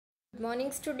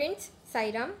morning students,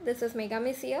 Sairam, this is Megha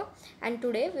Miss here, and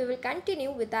today we will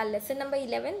continue with our lesson number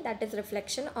 11, that is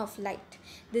reflection of light.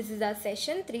 This is our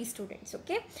session 3 students,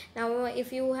 okay. Now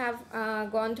if you have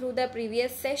gone through the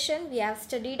previous session, we have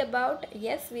studied about,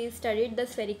 we studied the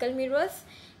spherical mirrors.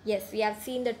 Yes, we have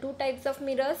seen the two types of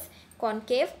mirrors,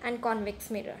 concave and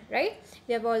convex mirror, right?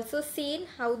 We have also seen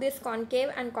how this concave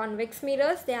and convex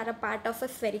mirrors, they are a part of a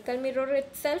spherical mirror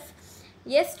itself.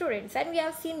 Yes students, and we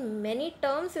have seen many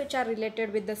terms which are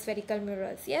related with the spherical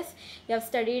mirrors. Yes, you have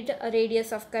studied a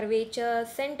radius of curvature,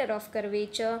 center of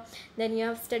curvature, then you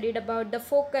have studied about the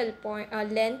focal point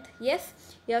length. Yes,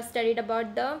 you have studied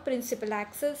about the principal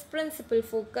axis, principal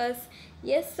focus.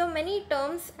 Yes, so many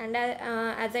terms, and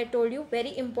as I told you,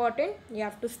 very important, you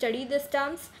have to study these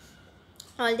terms.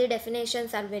 All the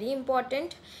definitions are very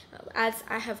important. As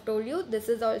I have told you, this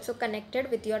is also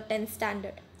connected with your 10th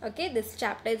standard. Okay, this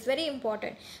chapter is very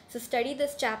important, so study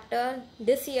this chapter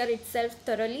this year itself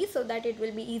thoroughly, so that it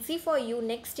will be easy for you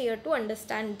next year to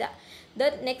understand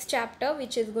the next chapter,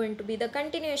 which is going to be the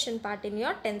continuation part in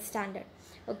your 10th standard.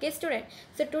 Okay student,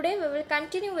 so today we will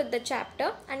continue with the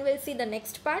chapter and we'll see the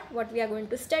next part. What we are going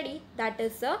to study, that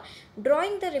is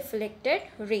drawing the reflected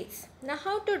rays. Now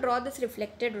how to draw this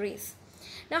reflected rays?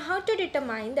 Now how to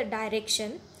determine the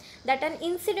direction that an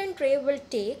incident ray will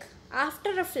take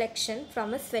after reflection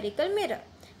from a spherical mirror.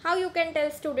 How you can tell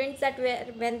students that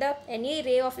when any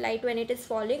ray of light, when it is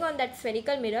falling on that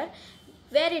spherical mirror,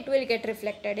 where it will get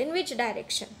reflected, in which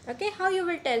direction? Okay, how you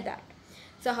will tell that?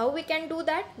 So how we can do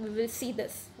that? We will see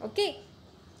this. Okay,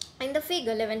 in the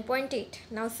figure 11.8.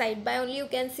 Now side by only you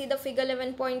can see the figure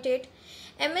 11.8.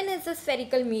 Mn is a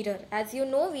spherical mirror. As you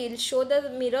know, we will show the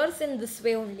mirrors in this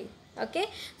way only. Okay,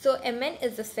 so Mn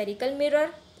is a spherical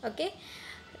mirror. Okay,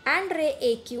 and ray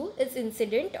AQ is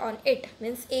incident on it,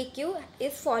 means AQ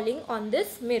is falling on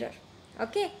this mirror.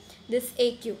 Okay, this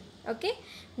AQ. Okay,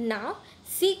 now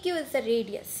CQ is the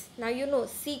radius. Now you know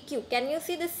CQ, can you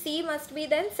see the C must be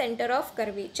then center of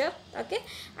curvature. Okay,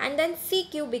 and then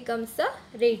CQ becomes the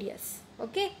radius.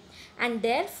 Okay, and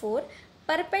therefore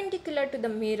perpendicular to the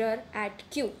mirror at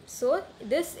Q. So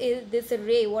this is this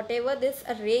ray, whatever this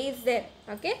ray is there,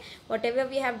 okay, whatever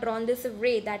we have drawn this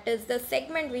ray, that is the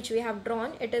segment which we have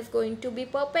drawn, it is going to be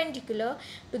perpendicular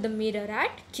to the mirror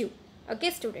at Q. Okay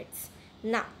students,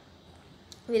 now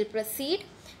we'll proceed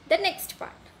the next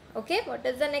part. Okay, what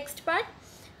is the next part?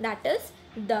 That is,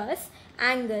 thus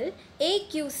angle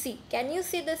AQC, can you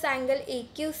see this angle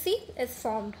AQC is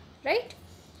formed, right?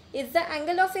 Is the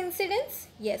angle of incidence?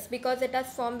 Yes, because it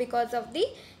has formed because of the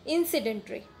incident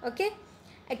ray. Okay,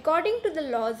 according to the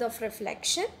laws of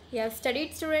reflection, you have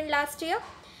studied student last year,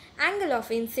 angle of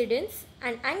incidence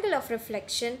and angle of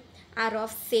reflection are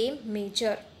of same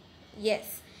measure.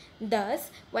 Yes,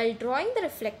 thus while drawing the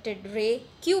reflected ray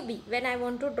QB, when I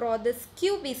want to draw this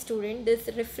QB student, this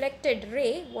reflected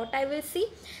ray, what I will see,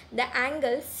 the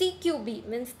angle CQB,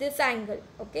 means this angle.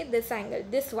 Okay, this angle,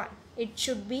 this one, it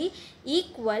should be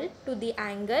equal to the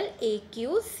angle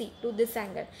AQC, to this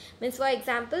angle. Means for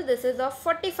example, this is of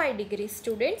 45 degrees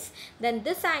students, then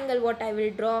this angle what I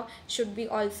will draw should be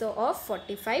also of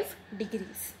 45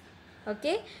 degrees.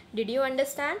 Okay, did you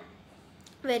understand?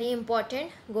 Very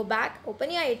important. Go back, open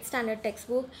your 8th standard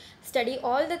textbook, study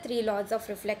all the 3 laws of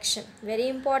reflection. Very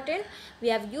important. We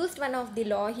have used one of the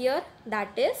law here,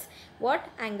 that is what?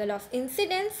 Angle of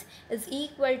incidence is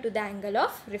equal to the angle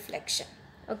of reflection.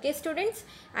 Okay students,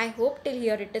 I hope till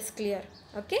here it is clear.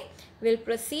 Okay, we'll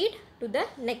proceed to the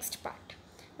next part.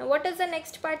 Now what is the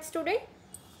next part student?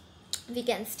 We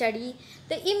can study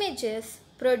the images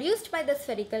produced by the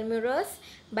spherical mirrors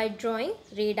by drawing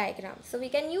ray diagrams. So we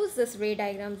can use this ray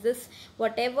diagrams, this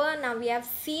whatever now we have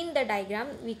seen the diagram,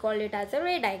 we call it as a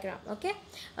ray diagram. Okay,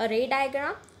 a ray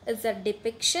diagram is a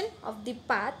depiction of the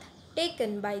path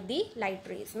taken by the light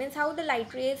rays, means how the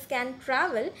light rays can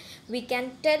travel, we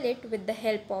can tell it with the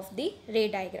help of the ray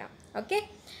diagram. Okay,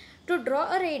 to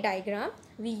draw a ray diagram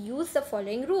we use the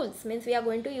following rules, means we are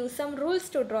going to use some rules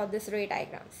to draw this ray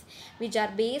diagrams, which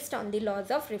are based on the laws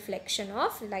of reflection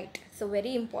of light. So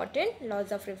very important,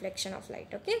 laws of reflection of light.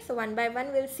 Okay, so one by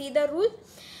one we'll see the rule.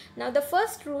 Now the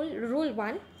first rule, rule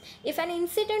 1, if an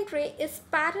incident ray is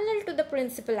parallel to the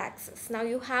principal axis. Now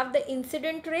you have the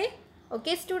incident ray.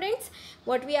 Okay students,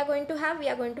 what we are going to have? We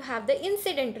are going to have the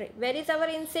incident ray. Where is our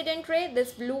incident ray?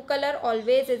 This blue color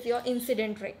always is your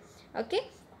incident ray. Okay,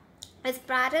 is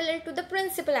parallel to the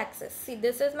principal axis. See,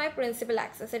 this is my principal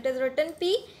axis. It is written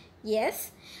P.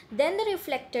 Yes. Then the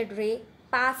reflected ray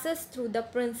passes through the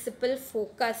principal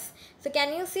focus. So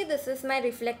can you see, this is my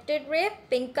reflected ray,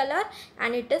 pink color,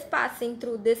 and it is passing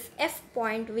through this F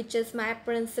point, which is my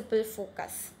principal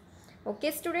focus.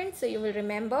 Okay students, so you will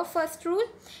remember first rule.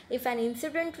 If an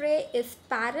incident ray is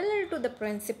parallel to the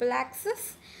principal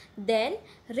axis, then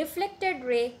reflected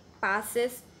ray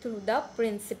passes through the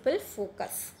principal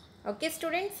focus. Okay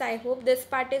students, I hope this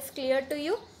part is clear to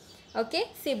you. Okay,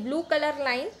 see blue color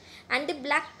line and the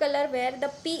black color where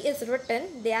the P is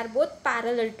written, they are both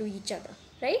parallel to each other,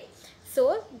 right?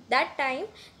 So that time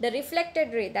the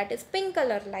reflected ray, that is pink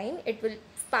color line, it will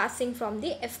passing from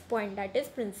the F point, that is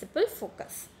principal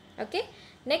focus. Okay,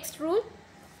 next rule.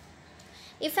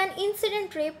 If an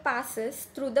incident ray passes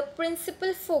through the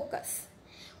principal focus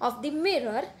of the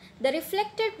mirror, the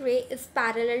reflected ray is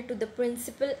parallel to the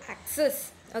principal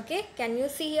axis. Okay, can you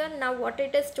see here now what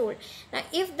it is told? Now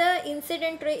if the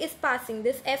incident ray is passing,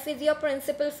 this F is your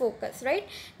principal focus, right?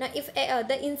 Now if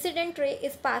the incident ray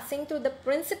is passing through the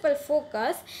principal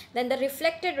focus, then the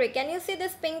reflected ray, can you see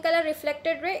this pink color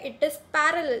reflected ray? It is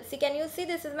parallel. See, can you see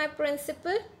this is my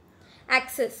principal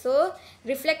axis. So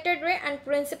reflected ray and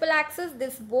principal axis,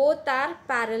 this both are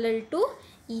parallel to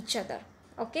each other.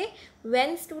 Okay,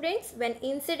 when students, when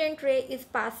incident ray is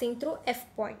passing through F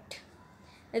point.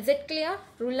 Is it clear?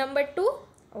 Rule number 2.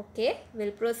 Okay,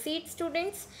 we'll proceed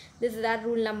students. This is our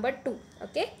rule number 2.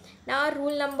 Okay, now our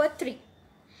rule number 3.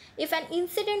 If an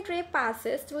incident ray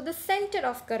passes through the center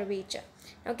of curvature.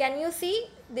 Now can you see,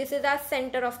 this is our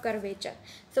center of curvature.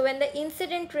 So when the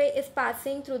incident ray is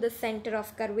passing through the center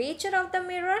of curvature of the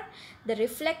mirror, the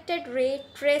reflected ray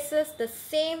traces the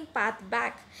same path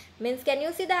back. Means, can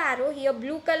you see the arrow here,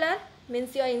 blue color?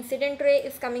 Means your incident ray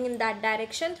is coming in that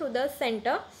direction through the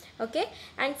center. Okay,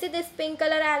 and see this pink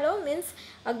color arrow means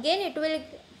again it will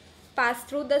pass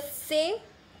through the same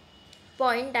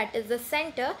point, that is the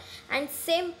center, and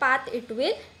same path it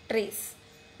will trace.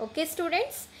 Okay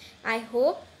students, I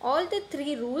hope all the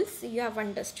 3 rules you have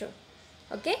understood.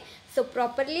 Okay, so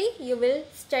properly you will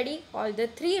study all the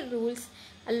 3 rules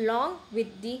along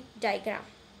with the diagram.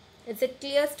 Is it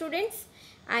clear students?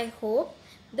 I hope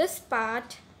this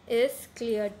part is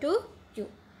clear to you.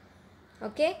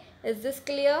 Okay, is this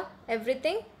clear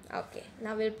everything? Okay,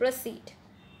 now we'll proceed.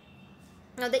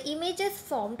 Now the image is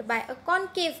formed by a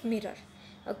concave mirror.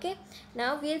 Okay,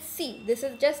 now we'll see, this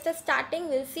is just a starting,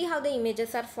 we'll see how the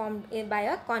images are formed by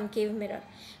a concave mirror.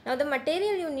 Now the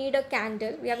material, you need a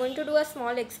candle. We are going to do a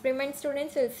small experiment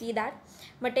students, you'll see that.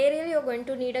 Material, you're going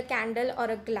to need a candle or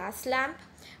a glass lamp,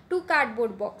 2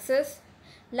 cardboard boxes,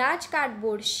 large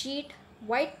cardboard sheet,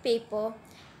 white paper,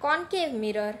 concave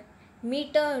mirror,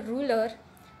 meter, ruler,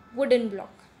 wooden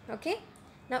block. Okay,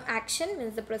 now action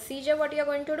means the procedure. What you are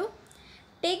going to do,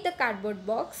 take the cardboard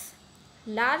box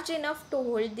large enough to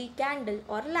hold the candle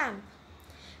or lamp,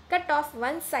 cut off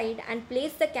one side and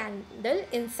place the candle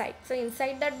inside. So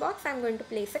inside that box I am going to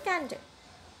place a candle.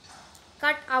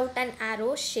 Cut out an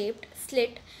arrow shaped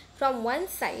slit from one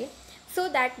side so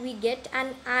that we get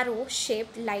an arrow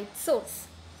shaped light source.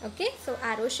 Okay, so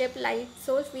arrow shaped light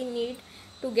source we need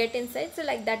to get inside, so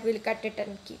like that we'll cut it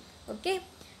and keep. Okay,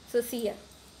 so see here,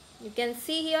 you can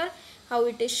see here how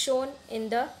it is shown in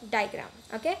the diagram.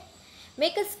 Okay,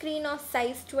 make a screen of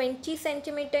size 20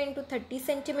 cm into 30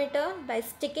 cm by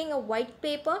sticking a white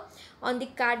paper on the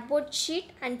cardboard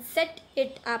sheet and set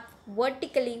it up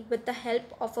vertically with the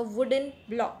help of a wooden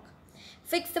block.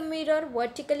 Fix the mirror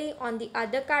vertically on the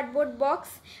other cardboard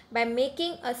box by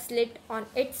making a slit on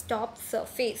its top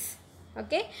surface.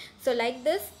 Okay, so like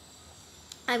this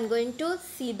I am going to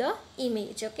see the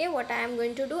image. Okay, what I am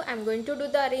going to do, I am going to do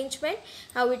the arrangement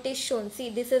how it is shown. See,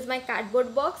 this is my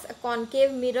cardboard box, a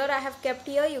concave mirror I have kept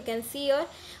here. You can see here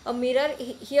a mirror,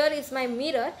 here is my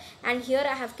mirror, and here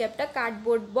I have kept a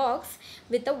cardboard box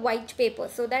with a white paper,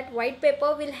 so that white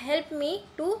paper will help me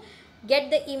to get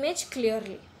the image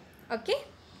clearly. Okay,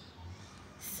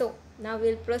 so now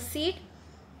we'll proceed.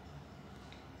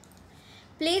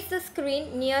 Place the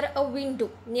screen near a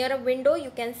window. Near a window, you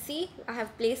can see I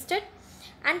have placed it,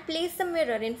 and place the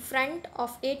mirror in front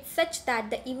of it such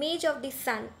that the image of the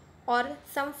sun or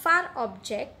some far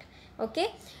object,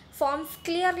 okay, forms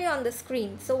clearly on the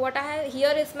screen. So what I have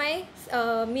here is my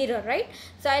mirror, right?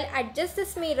 So I'll adjust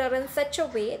this mirror in such a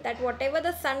way that whatever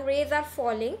the sun rays are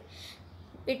falling,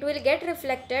 it will get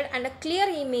reflected and a clear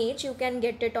image you can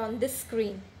get it on this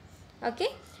screen. Okay,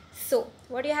 so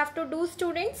what you have to do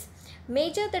students,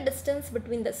 measure the distance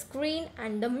between the screen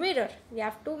and the mirror. We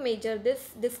have to measure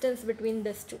this distance between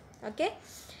these two. Okay,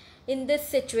 in this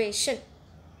situation,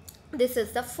 this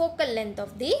is the focal length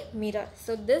of the mirror.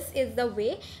 So this is the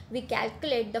way we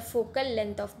calculate the focal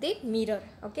length of the mirror.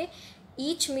 Okay,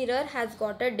 each mirror has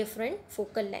got a different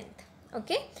focal length.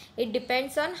 Okay, it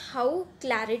depends on how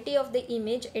clarity of the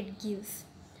image it gives.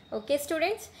 Okay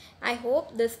students, I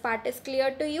hope this part is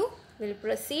clear to you. We'll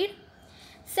proceed.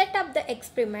 Set up the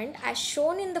experiment as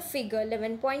shown in the figure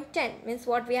 11.10, means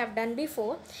what we have done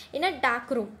before, in a dark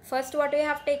room. First what we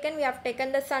have taken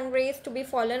the sun rays to be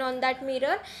fallen on that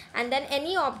mirror, and then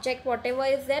any object whatever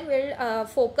is there will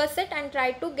focus it and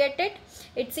try to get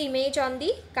its image on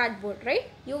the cardboard, right?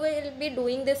 You will be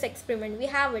doing this experiment. We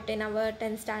have it in our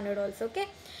 10th standard also. Okay,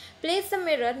 place the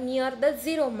mirror near the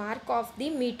 0 mark of the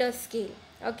meter scale.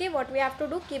 Okay, what we have to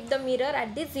do, keep the mirror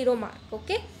at the 0 mark.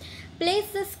 Okay,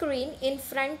 place the screen in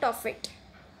front of it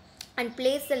and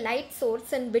place the light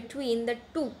source in between the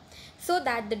two, so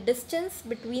that the distance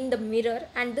between the mirror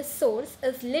and the source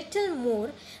is little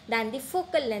more than the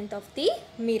focal length of the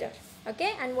mirror.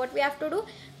 Okay, and what we have to do,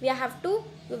 we have to,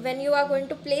 when you are going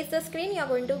to place the screen, you are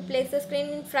going to place the screen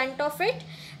in front of it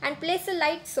and place a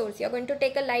light source. You are going to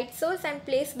take a light source and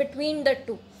place between the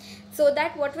two, so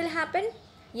that what will happen,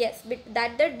 yes,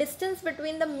 that the distance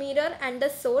between the mirror and the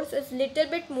source is little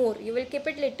bit more. You will keep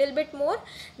it little bit more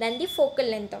than the focal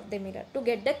length of the mirror to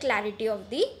get the clarity of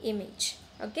the image.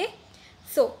 Okay,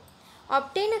 so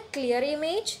obtain a clear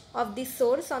image of the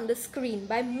source on the screen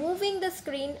by moving the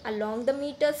screen along the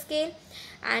meter scale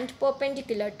and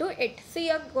perpendicular to it. So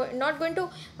you are not going to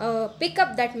pick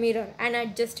up that mirror and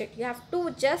adjust it. You have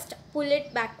to just pull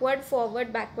it backward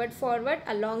forward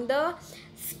along the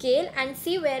scale and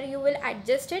see where you will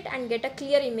adjust it and get a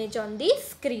clear image on the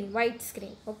screen, white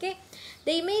screen. Okay,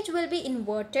 the image will be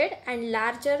inverted and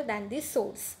larger than the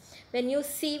source. When you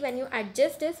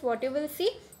adjust this, what you will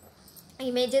see,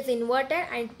 image is inverted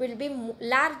and it will be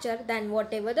larger than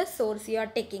whatever the source you are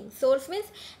taking. Source means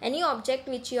any object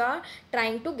which you are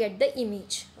trying to get the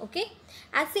image. Okay,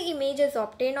 as the image is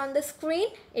obtained on the screen,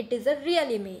 it is a real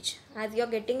image. As you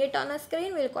are getting it on a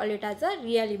screen, we will call it as a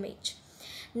real image.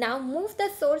 Now move the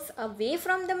source away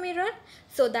from the mirror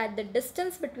so that the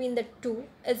distance between the two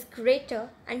is greater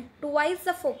and twice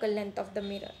the focal length of the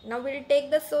mirror. Now we will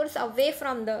take the source away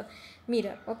from the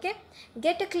mirror. Okay,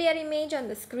 get a clear image on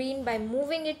the screen by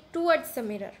moving it towards the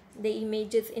mirror. The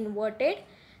image is inverted,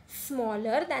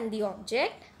 smaller than the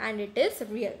object, and it is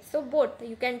real. So both,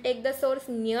 you can take the source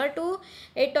near to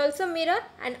it also, mirror,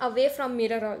 and away from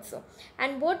mirror also,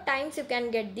 and both times you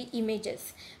can get the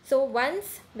images. So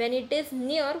once when it is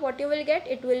near, what you will get,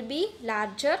 it will be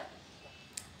larger,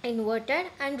 inverted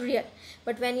and real.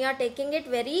 But when you are taking it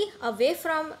very away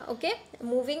from, okay,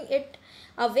 moving it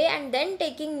away and then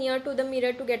taking near to the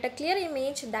mirror to get a clear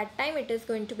image, that time it is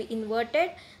going to be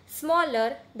inverted,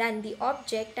 smaller than the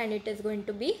object, and it is going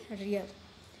to be real.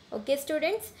 Okay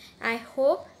students, I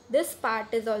hope this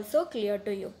part is also clear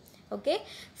to you. Okay,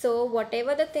 so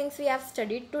whatever the things we have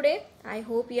studied today, I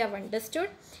hope you have understood.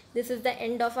 This is the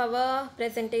end of our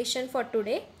presentation for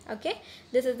today. Okay,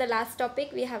 this is the last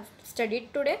topic we have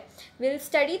studied today. We will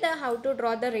study the how to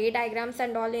draw the ray diagrams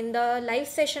and all in the live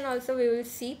session also. We will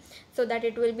see, so that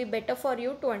it will be better for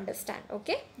you to understand.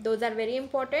 Okay, those are very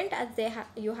important, as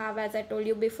you have, as I told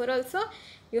you before also,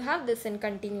 you have this in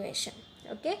continuation.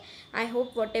 Okay, I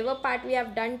hope whatever part we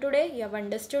have done today, you have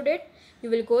understood it. You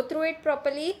will go through it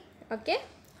properly. Okay,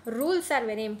 rules are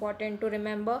very important to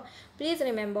remember. Please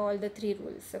remember all the 3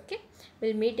 rules. Okay,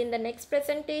 we'll meet in the next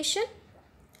presentation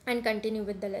and continue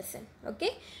with the lesson.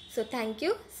 Okay, so thank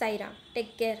you. Sai Ram.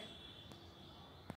 Take care.